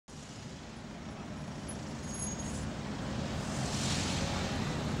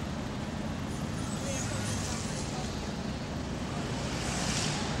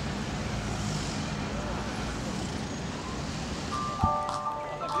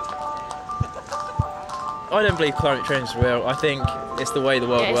I don't believe climate change is real. I think it's the way the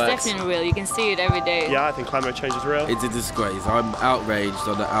world works. Yeah, it's definitely real. You can see it every day. Yeah, I think climate change is real. It's a disgrace. I'm outraged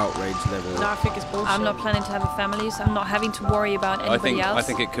on the outrage level. No, I think it's bullshit. I'm not planning to have a family, so I'm not having to worry about anybody else. I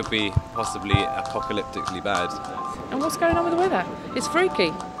think it could be possibly apocalyptically bad. And what's going on with the weather? It's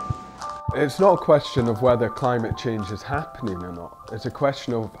freaky. It's not a question of whether climate change is happening or not. It's a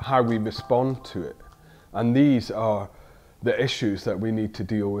question of how we respond to it. And these are the issues that we need to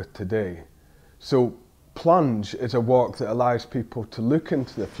deal with today. So Plunge is a walk that allows people to look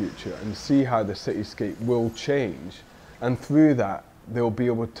into the future and see how the cityscape will change. And through that, they'll be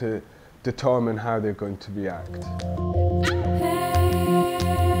able to determine how they're going to react.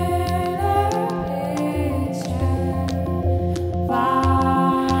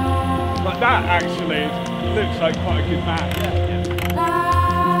 But that actually looks like quite a good map.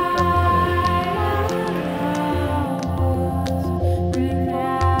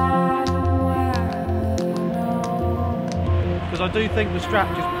 Because I do think the strap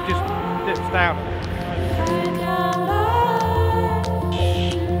just dips down.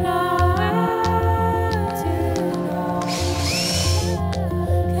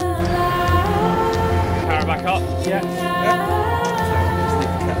 Power back up. Yeah.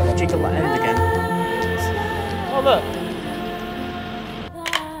 Jiggle that end again. Oh look.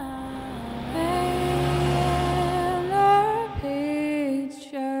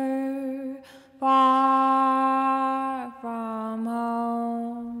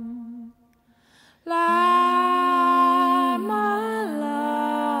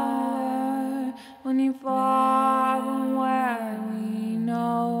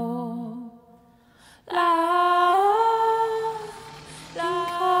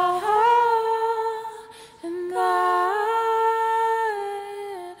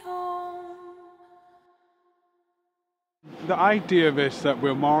 The idea is that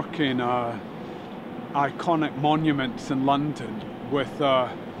we're marking iconic monuments in London with a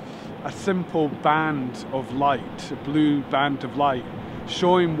simple band of light, a blue band of light,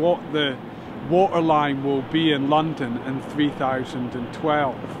 showing what the waterline will be in London in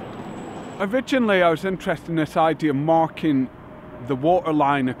 3012. Originally I was interested in this idea of marking the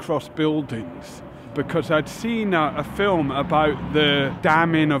waterline across buildings because I'd seen a film about the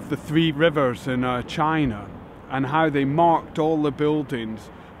damming of the three rivers in China, and how they marked all the buildings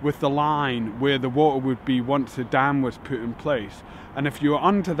with the line where the water would be once the dam was put in place. And if you were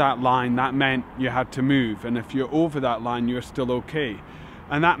under that line, that meant you had to move. And if you're over that line, you're still okay.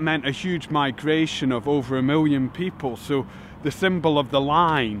 And that meant a huge migration of over 1 million people. So the symbol of the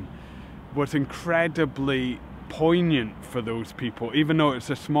line was incredibly poignant for those people. Even though it's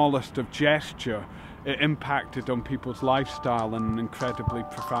the smallest of gesture, it impacted on people's lifestyle in an incredibly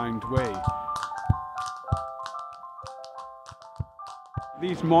profound way.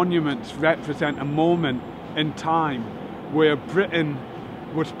 These monuments represent a moment in time where Britain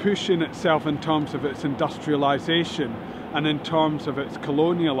was pushing itself in terms of its industrialisation and in terms of its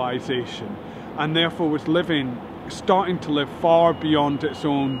colonialisation, and therefore was starting to live far beyond its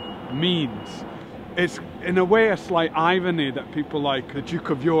own means. It's in a way a slight irony that people like the Duke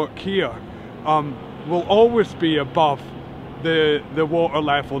of York here will always be above the water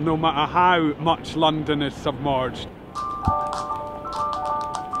level, no matter how much London is submerged.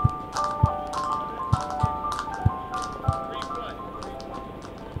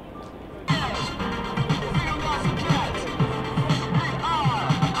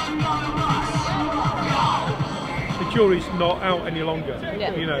 The jury's not out any longer,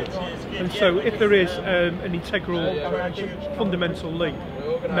 you know, and so if there is an integral, fundamental link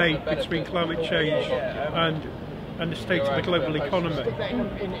made between climate change and the state of the global economy,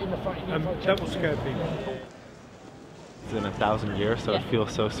 that will scare people. It's in 1,000 years, so Yeah. it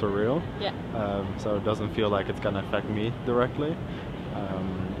feels so surreal. Yeah. So it doesn't feel like it's going to affect me directly.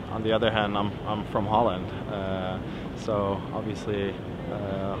 On the other hand, I'm from Holland, so obviously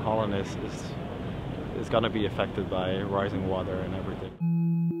Holland is going to be affected by rising water and everything.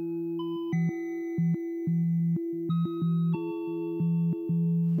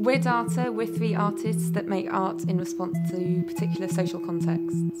 We're Data, we're 3 artists that make art in response to particular social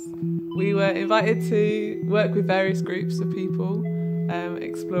contexts. We were invited to work with various groups of people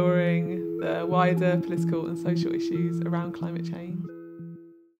exploring the wider political and social issues around climate change.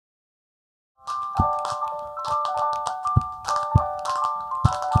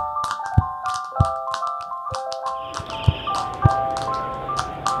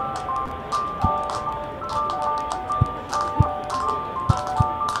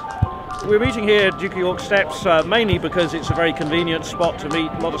 We're meeting here at Duke of York Steps mainly because it's a very convenient spot to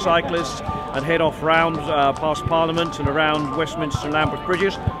meet motorcyclists and head off round past Parliament and around Westminster and Lambeth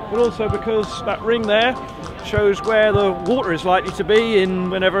bridges, but also because that ring there shows where the water is likely to be in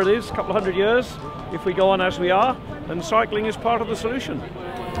whenever it is, a couple of 100 years, if we go on as we are, and cycling is part of the solution.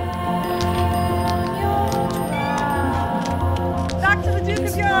 Back to the Duke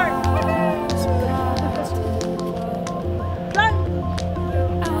of York!